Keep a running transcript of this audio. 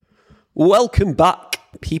Welcome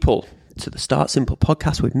back, people, to the Start Simple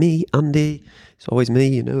podcast with me, Andy. It's always me,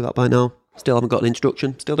 you know that by now. Still haven't got an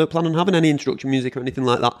introduction. Still don't plan on having any introduction music or anything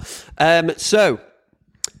like that. So,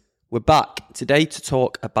 we're back today to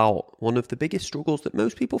talk about one of the biggest struggles that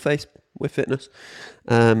most people face with fitness,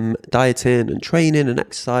 dieting and training and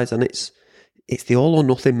exercise, and it's the all or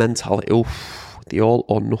nothing mentality. The all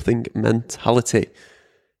or nothing mentality.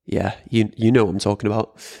 Yeah, you know what I'm talking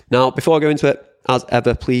about. Now, before I go into it, as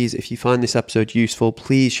ever, please, if you find this episode useful,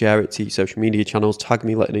 please share it to your social media channels. Tag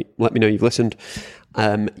me, let me know you've listened.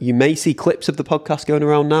 You may see clips of the podcast going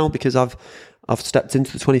around now because I've stepped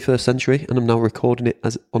into the 21st century and I'm now recording it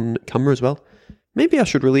as on camera as well. Maybe I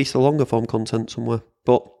should release the longer form content somewhere.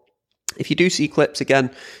 But if you do see clips, again,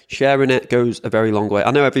 sharing it goes a very long way. I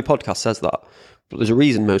know every podcast says that, but there's a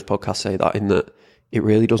reason most podcasts say that, in that it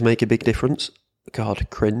really does make a big difference. God,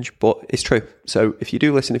 cringe, but it's true. So if you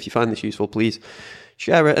do listen, if you find this useful, please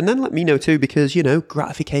share it and then let me know too, because, you know,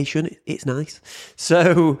 gratification, it's nice.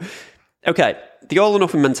 So, okay, the all or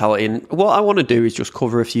nothing mentality. And what I want to do is just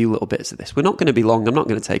cover a few little bits of this. We're not going to be long. I'm not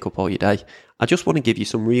going to take up all your day. I just want to give you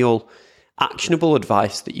some real actionable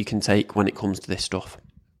advice that you can take when it comes to this stuff.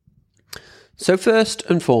 So first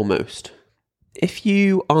and foremost, if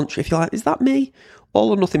you're like, is that me? All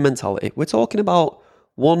or nothing mentality. We're talking about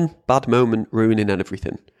one bad moment ruining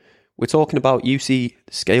everything. We're talking about you see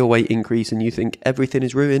the scale weight increase and you think everything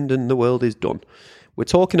is ruined and the world is done. We're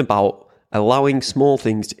talking about allowing small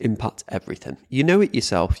things to impact everything. You know it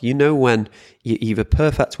yourself. You know when you're either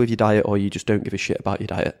perfect with your diet or you just don't give a shit about your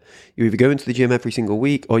diet. You either go into the gym every single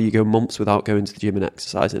week or you go months without going to the gym and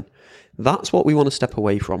exercising. That's what we want to step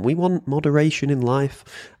away from. We want moderation in life,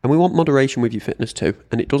 and we want moderation with your fitness too.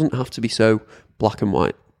 And it doesn't have to be so black and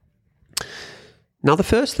white. Now, the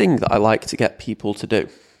first thing that I like to get people to do,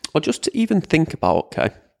 or just to even think about,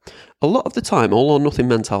 okay, a lot of the time, all or nothing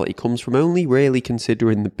mentality comes from only really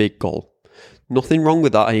considering the big goal. Nothing wrong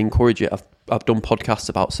with that. I encourage it. I've done podcasts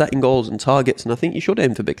about setting goals and targets, and I think you should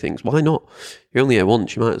aim for big things. Why not? You're only here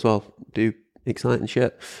once. You might as well do exciting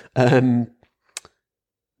shit.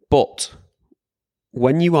 But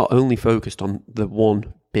when you are only focused on the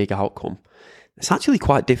one big outcome, it's actually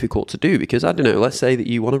quite difficult to do because, I don't know, let's say that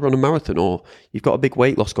you want to run a marathon or you've got a big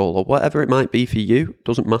weight loss goal or whatever it might be for you,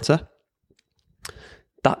 doesn't matter.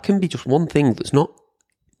 That can be just one thing that's not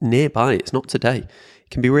nearby, it's not today. It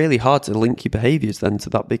can be really hard to link your behaviours then to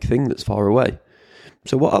that big thing that's far away.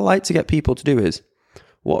 So what I like to get people to do is,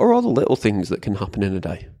 what are all the little things that can happen in a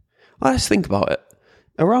day? Let's think about it.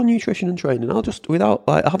 Around nutrition and training,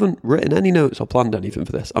 I haven't written any notes or planned anything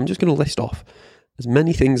for this. I'm just going to list off as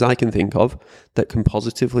many things I can think of that can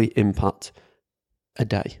positively impact a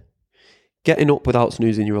day. Getting up without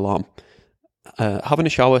snoozing your alarm. Having a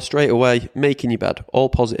shower straight away, making your bed, all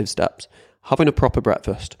positive steps. Having a proper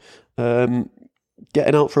breakfast.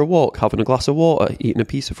 Getting out for a walk, having a glass of water, eating a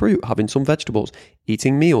piece of fruit, having some vegetables,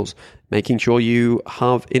 eating meals, making sure you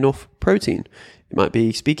have enough protein. It might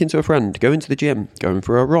be speaking to a friend, going to the gym, going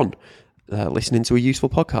for a run, listening to a useful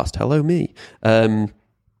podcast. Hello, me.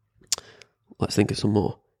 Let's think of some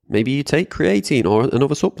more. Maybe you take creatine or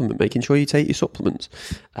another supplement, making sure you take your supplements.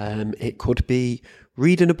 It could be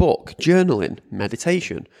reading a book, journaling,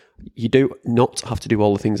 meditation. You do not have to do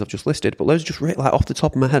all the things I've just listed, but those are just like off the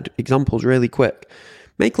top of my head examples really quick.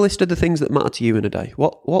 Make a list of the things that matter to you in a day.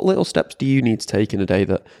 What little steps do you need to take in a day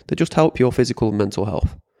that just help your physical and mental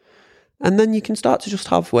health? And then you can start to just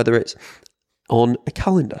have, whether it's on a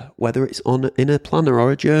calendar, whether it's in a planner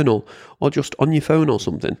or a journal, or just on your phone or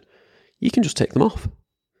something, you can just tick them off.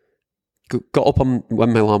 Got up on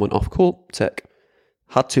when my alarm went off, cool, tick.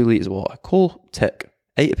 Had 2 litres of water, cool, tick.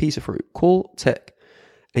 Ate a piece of fruit, cool, tick.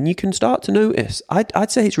 And you can start to notice,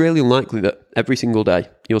 I'd say it's really unlikely that every single day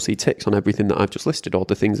you'll see ticks on everything that I've just listed or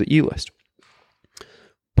the things that you list.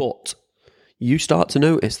 But you start to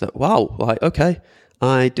notice that, wow, like, okay,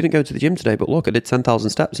 I didn't go to the gym today, but look, I did 10,000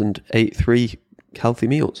 steps and ate 3 healthy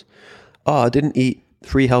meals. Oh, I didn't eat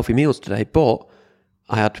 3 healthy meals today, but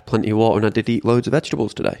I had plenty of water and I did eat loads of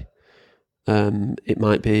vegetables today. It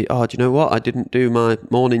might be, do you know what? I didn't do my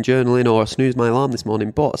morning journaling or I snoozed my alarm this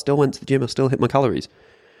morning, but I still went to the gym, I still hit my calories.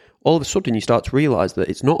 All of a sudden you start to realise that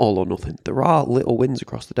it's not all or nothing. There are little wins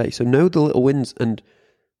across the day. So know the little wins and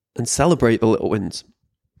celebrate the little wins.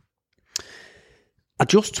 I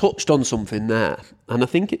just touched on something there, and I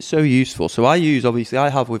think it's so useful. So I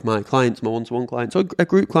have with my clients, my one-to-one clients, or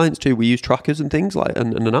group clients too, we use trackers and things like,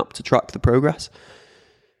 and an app to track the progress.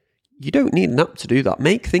 You don't need an app to do that.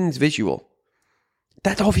 Make things visual.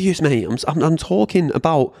 That's obvious, mate. I'm talking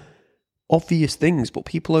about obvious things, but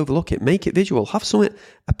people overlook it. Make it visual. Have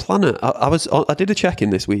a planner. I did a check-in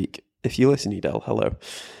this week if you listen, Edel, hello.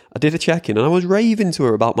 I did a check-in and I was raving to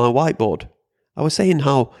her about my whiteboard. I was saying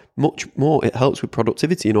how much more it helps with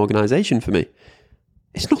productivity and organisation for me.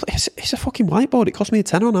 It's a fucking whiteboard. It cost me a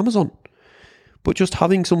tenner on Amazon. But just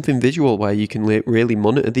having something visual where you can really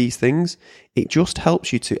monitor these things, it just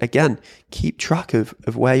helps you to, again, keep track of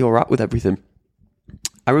where you're at with everything.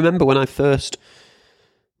 I remember when I first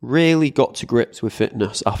really got to grips with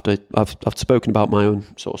fitness after I've spoken about my own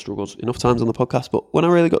sort of struggles enough times on the podcast, but when I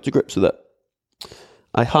really got to grips with it,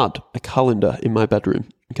 I had a calendar in my bedroom,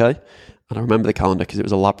 okay? And I remember the calendar because it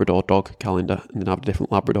was a Labrador dog calendar and then I have a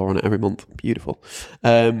different Labrador on it every month. Beautiful.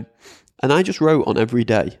 And I just wrote on every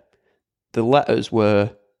day, the letters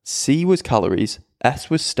were C was calories, S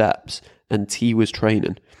was steps, and T was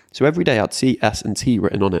training. So every day I had C, S, and T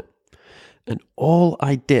written on it. And all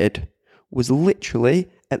I did was literally,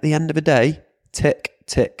 at the end of a day, tick,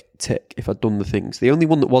 tick, tick, if I'd done the things. The only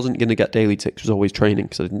one that wasn't going to get daily ticks was always training,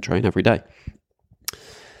 because I didn't train every day.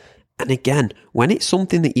 And again, when it's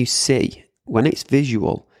something that you see, when it's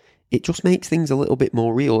visual, it just makes things a little bit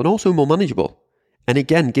more real and also more manageable. And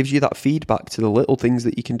again, gives you that feedback to the little things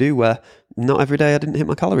that you can do where not every day I didn't hit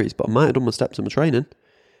my calories, but I might have done my steps and my training.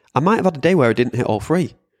 I might have had a day where I didn't hit all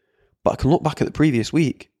three, but I can look back at the previous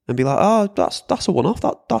week and be like, oh, that's a one-off.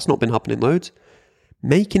 That's not been happening loads.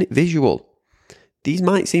 Making it visual. These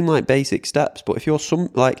might seem like basic steps, but if you're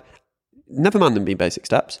never mind them being basic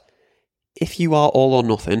steps. If you are all or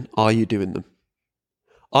nothing, are you doing them?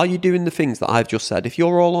 Are you doing the things that I've just said? If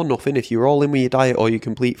you're all or nothing, if you're all in with your diet or you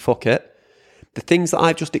complete fuck it, the things that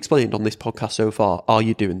I've just explained on this podcast so far, are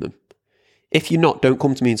you doing them? If you're not, don't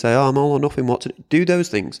come to me and say, oh, I'm all or nothing, what to do? Do those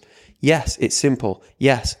things. Yes, it's simple.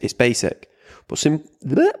 Yes, it's basic. But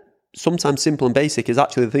sometimes simple and basic is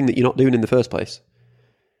actually the thing that you're not doing in the first place.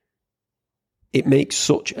 It makes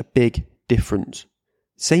such a big difference.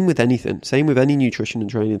 Same with anything. Same with any nutrition and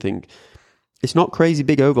training thing. It's not crazy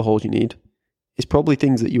big overhauls you need. It's probably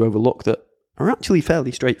things that you overlook that are actually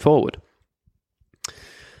fairly straightforward.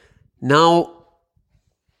 Now,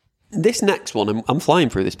 this next one, I'm flying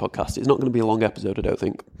through this podcast. It's not going to be a long episode, I don't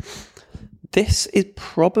think. This is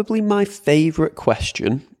probably my favourite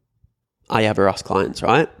question I ever ask clients,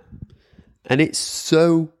 right? And it's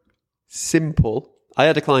so simple. I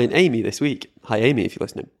had a client, Amy, this week. Hi, Amy, if you're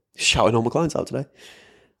listening. Shouting all my clients out today.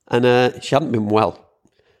 And she hadn't been well.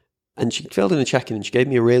 And she filled in a check-in and she gave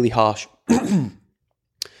me a really harsh...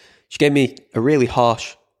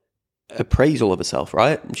 appraisal of herself,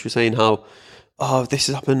 right? And she was saying how, oh, this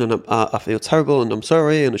has happened and I feel terrible and I'm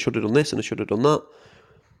sorry and I should have done this and I should have done that.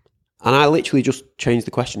 And I literally just changed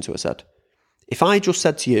the question to her, said, if I just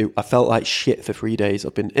said to you, I felt like shit for 3 days,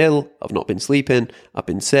 I've been ill, I've not been sleeping, I've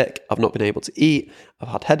been sick, I've not been able to eat, I've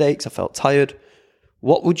had headaches, I felt tired,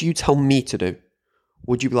 what would you tell me to do?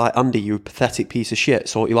 Would you be like, Andy, you're a pathetic piece of shit,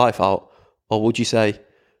 sort your life out? Or would you say,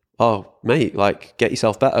 oh, mate, get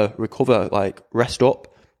yourself better, recover, rest up,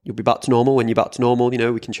 you'll be back to normal. When you're back to normal,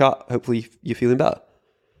 we can chat, hopefully you're feeling better.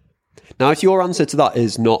 Now, if your answer to that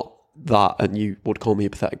is not that and you would call me a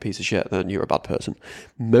pathetic piece of shit, then you're a bad person.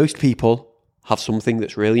 Most people have something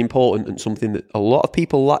that's really important and something that a lot of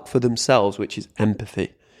people lack for themselves, which is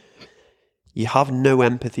empathy. You have no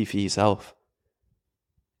empathy for yourself.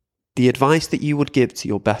 The advice that you would give to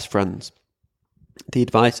your best friends, the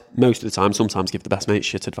advice, most of the time, sometimes give the best mates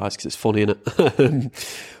shit advice because it's funny, innit?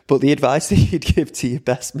 But the advice that you'd give to your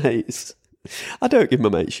best mates, I don't give my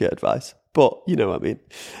mates shit advice, but you know what I mean.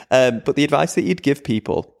 But the advice that you'd give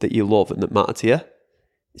people that you love and that matter to you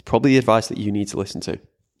is probably the advice that you need to listen to.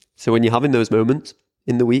 So when you're having those moments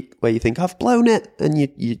in the week where you think, I've blown it, and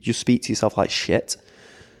you just speak to yourself like shit,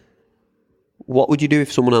 what would you do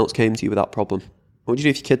if someone else came to you with that problem? What would you do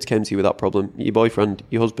if your kids came to you with that problem? Your boyfriend,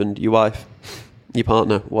 your husband, your wife, your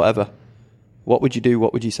partner, whatever. What would you do?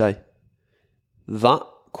 What would you say? That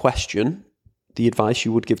question, the advice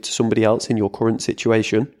you would give to somebody else in your current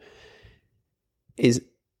situation, is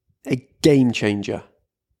a game changer.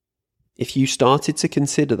 If you started to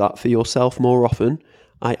consider that for yourself more often,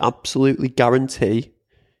 I absolutely guarantee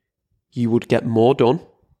you would get more done,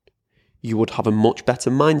 you would have a much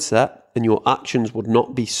better mindset, and your actions would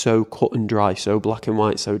not be so cut and dry, so black and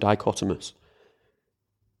white, so dichotomous.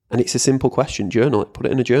 And it's a simple question. Journal it. Put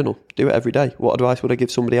it in a journal. Do it every day. What advice would I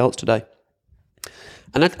give somebody else today?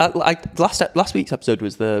 And last week's episode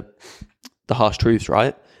was the harsh truths,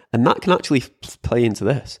 right? And that can actually play into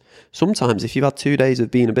this. Sometimes if you've had 2 days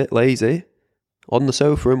of being a bit lazy, on the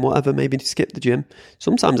sofa and whatever, maybe to skip the gym,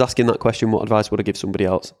 sometimes asking that question, what advice would I give somebody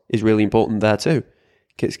else, is really important there too.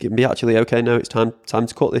 It can be actually, okay, no, it's time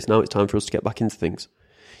to cut this now, it's time for us to get back into things.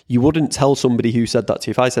 You wouldn't tell somebody who said that to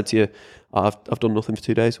you, if I said to you, I've done nothing for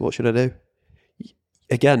 2 days, what should I do?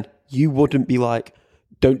 Again, you wouldn't be like,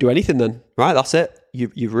 don't do anything then. Right, that's it.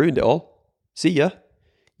 You've ruined it all. See ya.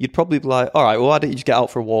 You'd probably be like, all right, well, why don't you just get out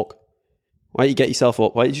for a walk? Why don't you get yourself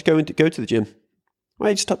up? Why don't you just go to the gym? Why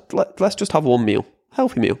don't you just let's just have one meal, a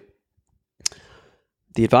healthy meal.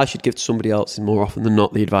 The advice you'd give to somebody else is more often than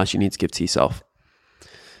not the advice you need to give to yourself.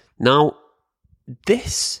 Now,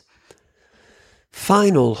 this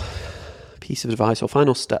final piece of advice or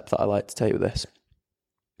final step that I like to take with this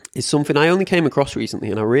is something I only came across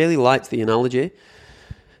recently, and I really liked the analogy.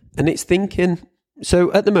 And it's thinking,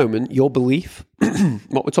 so at the moment, your belief,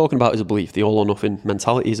 what we're talking about is a belief. The all or nothing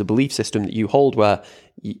mentality is a belief system that you hold where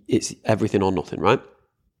it's everything or nothing, right?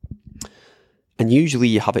 And usually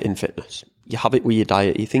you have it in fitness. You have it with your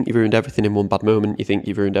diet. You think you've ruined everything in one bad moment. You think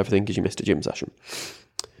you've ruined everything because you missed a gym session.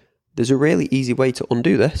 There's a really easy way to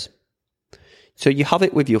undo this. So you have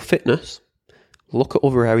it with your fitness. Look at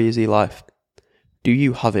other areas of your life. Do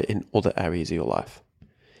you have it in other areas of your life?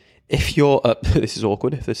 If you're, this is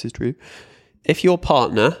awkward if this is true. If your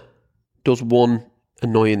partner does one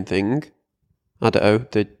annoying thing, I don't know,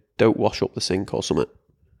 they don't wash up the sink or something,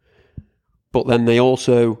 but then they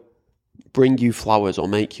also bring you flowers or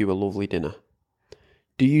make you a lovely dinner,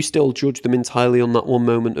 do you still judge them entirely on that one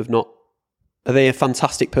moment of not, are they a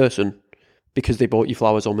fantastic person because they bought you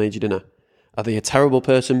flowers or made you dinner? Are they a terrible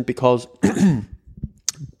person because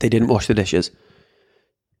they didn't wash the dishes?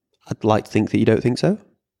 I'd like to think that you don't think so,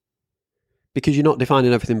 because you're not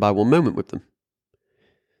defining everything by one moment with them.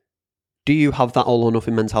 Do you have that all or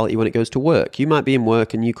nothing mentality when it goes to work? You might be in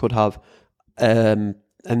work and you could have a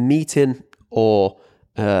meeting or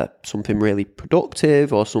something really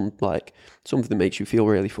productive or something that makes you feel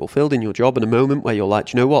really fulfilled in your job, and a moment where you're like,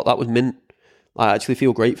 do you know what, that was mint. I actually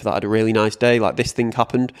feel great for that. I had a really nice day. Like, this thing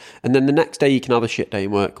happened. And then the next day you can have a shit day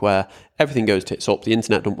in work where everything goes tits up, the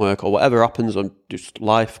internet don't work, or whatever happens on just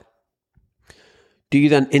life. Do you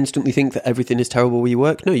then instantly think that everything is terrible where you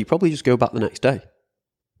work? No, you probably just go back the next day.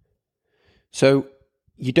 So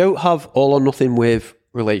you don't have all or nothing with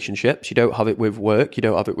relationships. You don't have it with work. You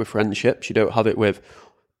don't have it with friendships. You don't have it with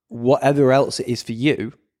whatever else it is for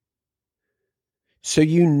you. So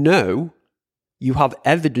you have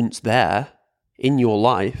evidence there in your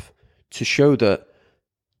life to show that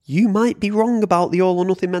you might be wrong about the all or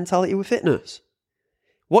nothing mentality with fitness.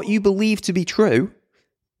 What you believe to be true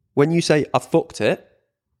when you say, I fucked it,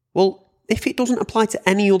 well, if it doesn't apply to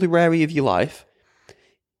any other area of your life,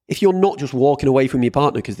 if you're not just walking away from your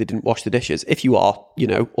partner because they didn't wash the dishes, if you are,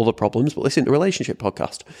 other problems, but listen to Relationship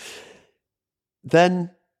Podcast, then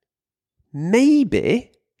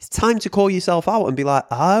maybe it's time to call yourself out and be like,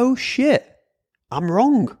 oh shit, I'm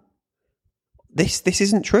wrong. This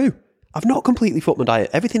isn't true. I've not completely fucked my diet.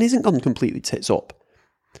 Everything isn't gone completely tits up.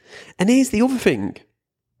 And here's the other thing.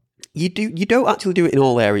 You don't actually do it in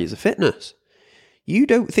all areas of fitness. You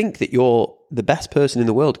don't think that you're the best person in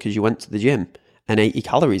the world because you went to the gym and ate your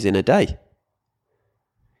calories in a day.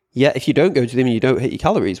 Yet if you don't go to the gym and you don't hit your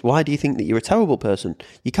calories, why do you think that you're a terrible person?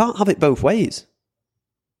 You can't have it both ways.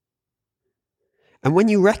 And when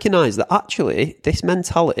you recognize that actually this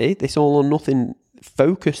mentality, this all or nothing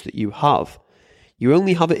focus that you have, you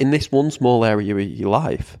only have it in this one small area of your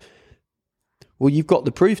life, well, you've got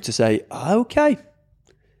the proof to say, okay,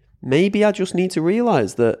 maybe I just need to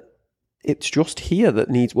realize that it's just here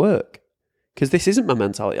that needs work. Because this isn't my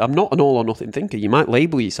mentality. I'm not an all or nothing thinker. You might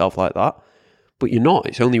label yourself like that, but you're not.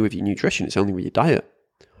 It's only with your nutrition. It's only with your diet.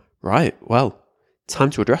 Right, well,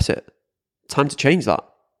 time to address it. Time to change that.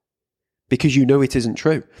 Because you know it isn't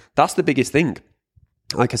true. That's the biggest thing.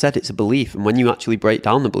 Like I said, it's a belief. And when you actually break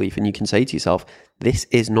down the belief and you can say to yourself, this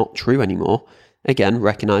is not true anymore. Again,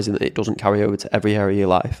 recognizing that it doesn't carry over to every area of your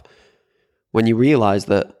life. When you realize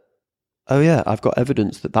that, oh yeah, I've got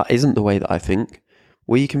evidence that that isn't the way that I think,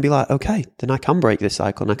 well, you can be like, okay, then I can break this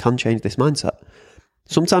cycle and I can change this mindset.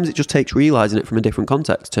 Sometimes it just takes realizing it from a different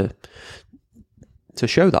context to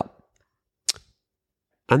show that.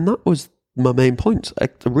 And that was my main point. A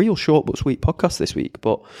real short but sweet podcast this week,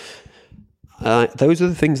 but those are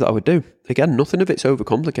the things that I would do. Again, nothing of it's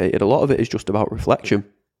overcomplicated. A lot of it is just about reflection.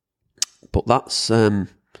 But that's the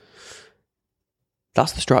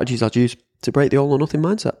strategies I'd use to break the all or nothing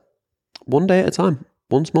mindset. One day at a time,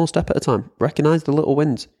 one small step at a time. Recognize the little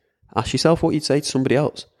wins. Ask yourself what you'd say to somebody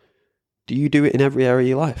else. Do you do it in every area of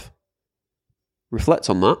your life? Reflect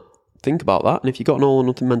on that. Think about that. And if you've got an all or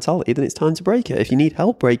nothing mentality, then it's time to break it. If you need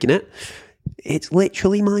help breaking it, it's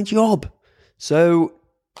literally my job. So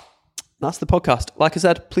that's the podcast. Like I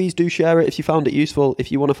said, please do share it if you found it useful.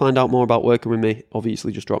 If you want to find out more about working with me,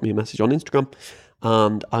 obviously just drop me a message on Instagram.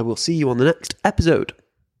 And I will see you on the next episode.